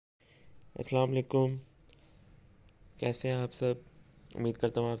अस्सलाम वालेकुम। कैसे हैं आप सब? उम्मीद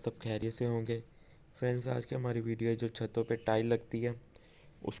करता हूँ आप सब खैरियत से होंगे। फ्रेंड्स, आज की हमारी वीडियो है जो छतों पे टाइल लगती है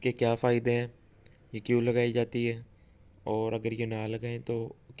उसके क्या फ़ायदे हैं, ये क्यों लगाई जाती है और अगर ये ना लगाएं तो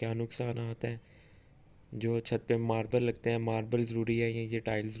क्या नुकसान आता है। जो छत पे मार्बल लगते हैं, मार्बल ज़रूरी है या ये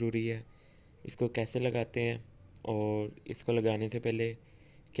टाइल ज़रूरी है, इसको कैसे लगाते हैं और इसको लगाने से पहले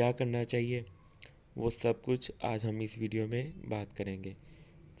क्या करना चाहिए, वो सब कुछ आज हम इस वीडियो में बात करेंगे।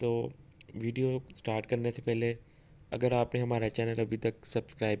 तो वीडियो स्टार्ट करने से पहले अगर आपने हमारा चैनल अभी तक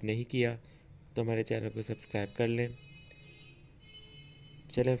सब्सक्राइब नहीं किया तो हमारे चैनल को सब्सक्राइब कर लें।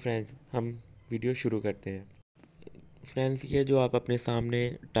 चलें फ्रेंड्स, हम वीडियो शुरू करते हैं। फ्रेंड्स, ये जो आप अपने सामने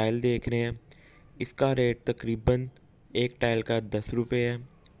टाइल देख रहे हैं इसका रेट तकरीबन एक टाइल का 10 रुपये है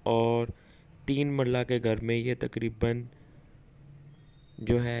और 3 मरला के घर में ये तकरीबन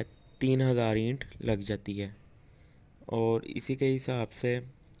जो है 3000 ईंट लग जाती है। और इसी के हिसाब से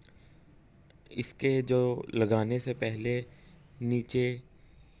इसके जो लगाने से पहले नीचे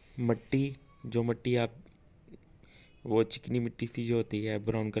मट्टी, जो मट्टी आप वो चिकनी मिट्टी सी जो होती है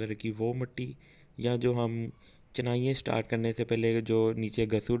ब्राउन कलर की, वो मट्टी, या जो हम चिनाइयाँ स्टार्ट करने से पहले जो नीचे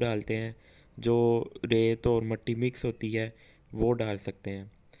गसू डालते हैं, जो रेत और मट्टी मिक्स होती है, वो डाल सकते हैं।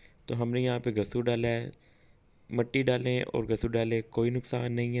 तो हमने यहाँ पे गसू डाला है। मट्टी डालें और गसू डालें, कोई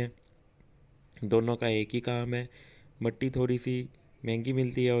नुकसान नहीं है, दोनों का एक ही काम है। मट्टी थोड़ी सी महंगी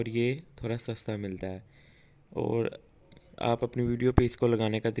मिलती है और ये थोड़ा सस्ता मिलता है। और आप अपनी वीडियो पे इसको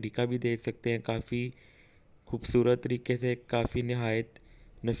लगाने का तरीका भी देख सकते हैं। काफ़ी खूबसूरत तरीके से, काफ़ी नहायत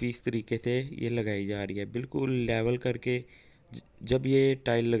नफीस तरीके से ये लगाई जा रही है, बिल्कुल लेवल करके। जब ये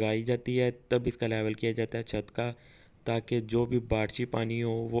टाइल लगाई जाती है तब इसका लेवल किया जाता है छत का, ताकि जो भी बारिशी पानी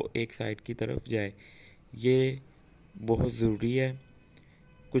हो वो एक साइड की तरफ जाए। ये बहुत ज़रूरी है।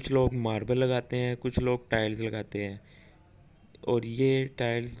 कुछ लोग मार्बल लगाते हैं, कुछ लोग टाइल्स लगाते हैं, और ये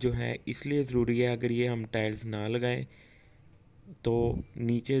टाइल्स जो है इसलिए ज़रूरी है। अगर ये हम टाइल्स ना लगाएं तो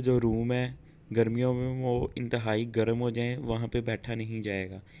नीचे जो रूम है गर्मियों में वो इंतहाई गर्म हो जाए, वहाँ पे बैठा नहीं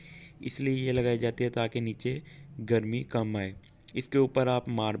जाएगा। इसलिए ये लगाई जाती है ताकि नीचे गर्मी कम आए। इसके ऊपर आप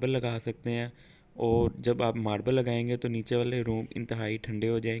मार्बल लगा सकते हैं और जब आप मार्बल लगाएंगे तो नीचे वाले रूम इंतहाई ठंडे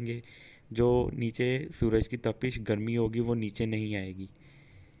हो जाएंगे। जो नीचे सूरज की तपिश गर्मी होगी वो नीचे नहीं आएगी।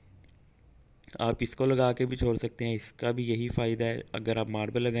 आप इसको लगा के भी छोड़ सकते हैं, इसका भी यही फ़ायदा है। अगर आप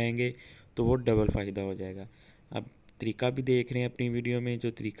मार्बल लगाएंगे तो वो डबल फ़ायदा हो जाएगा। आप तरीका भी देख रहे हैं अपनी वीडियो में,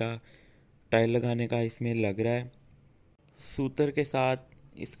 जो तरीका टाइल लगाने का इसमें लग रहा है। सूतर के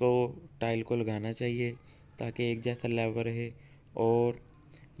साथ इसको टाइल को लगाना चाहिए ताकि एक जैसा लेवल रहे। और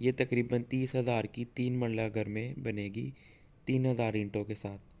ये तकरीबन 30,000 की 3 मरला घर में बनेगी, 3000 ईंटों के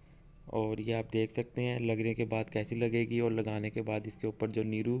साथ। और ये आप देख सकते हैं लगने के बाद कैसी लगेगी, और लगाने के बाद इसके ऊपर जो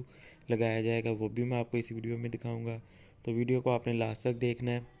नीरू लगाया जाएगा वो भी मैं आपको इस वीडियो में दिखाऊंगा। तो वीडियो को आपने लास्ट तक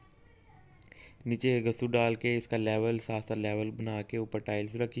देखना है। नीचे गसू डाल के इसका लेवल, साथ साथ लेवल बना के ऊपर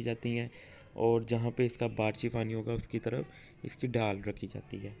टाइल्स रखी जाती हैं, और जहाँ पे इसका बारिशी पानी होगा उसकी तरफ इसकी डाल रखी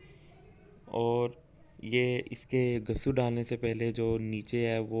जाती है। और ये इसके गसू डालने से पहले जो नीचे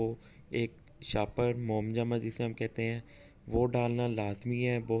है वो एक शापर, मोमजामा जिसे हम कहते हैं, वो डालना लाजमी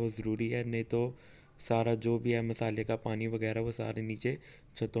है, बहुत ज़रूरी है। नहीं तो सारा जो भी है मसाले का पानी वगैरह वो सारे नीचे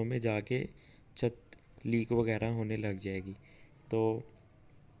छतों में जाके छत लीक वगैरह होने लग जाएगी। तो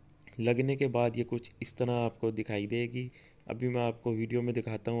लगने के बाद ये कुछ इस तरह आपको दिखाई देगी। अभी मैं आपको वीडियो में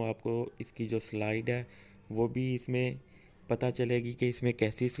दिखाता हूँ, आपको इसकी जो स्लाइड है वो भी इसमें पता चलेगी कि इसमें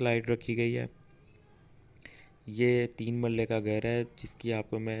कैसी स्लाइड रखी गई है। ये 3 मरले का घर है जिसकी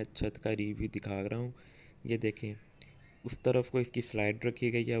आपको मैं छत का रिव्यू दिखा रहा हूँ। ये देखें, उस तरफ को इसकी स्लाइड रखी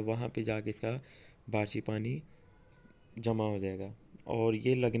गई है, वहाँ पे जाके इसका बारिशी पानी जमा हो जाएगा। और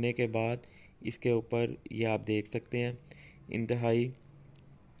ये लगने के बाद इसके ऊपर ये आप देख सकते हैं इंतहाई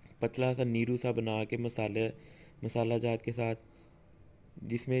पतला सा नीरू सा बना के मसाला जात के साथ,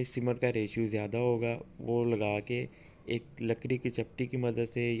 जिसमें सिमर का रेशियो ज़्यादा होगा, वो लगा के एक लकड़ी की चपटी की मदद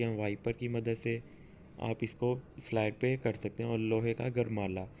से या वाइपर की मदद से आप इसको स्लाइड पे कर सकते हैं। और लोहे का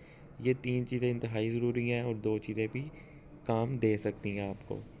गरमाला, ये 3 चीज़ें इंतहाई ज़रूरी हैं और 2 चीज़ें भी काम दे सकती हैं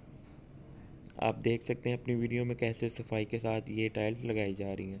आपको। आप देख सकते हैं अपनी वीडियो में कैसे सफाई के साथ ये टाइल्स लगाई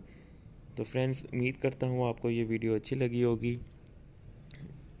जा रही हैं। तो फ्रेंड्स, उम्मीद करता हूँ आपको ये वीडियो अच्छी लगी होगी।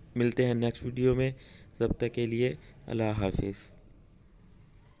 मिलते हैं नेक्स्ट वीडियो में, तब तक के लिए अल्लाह हाफिज़।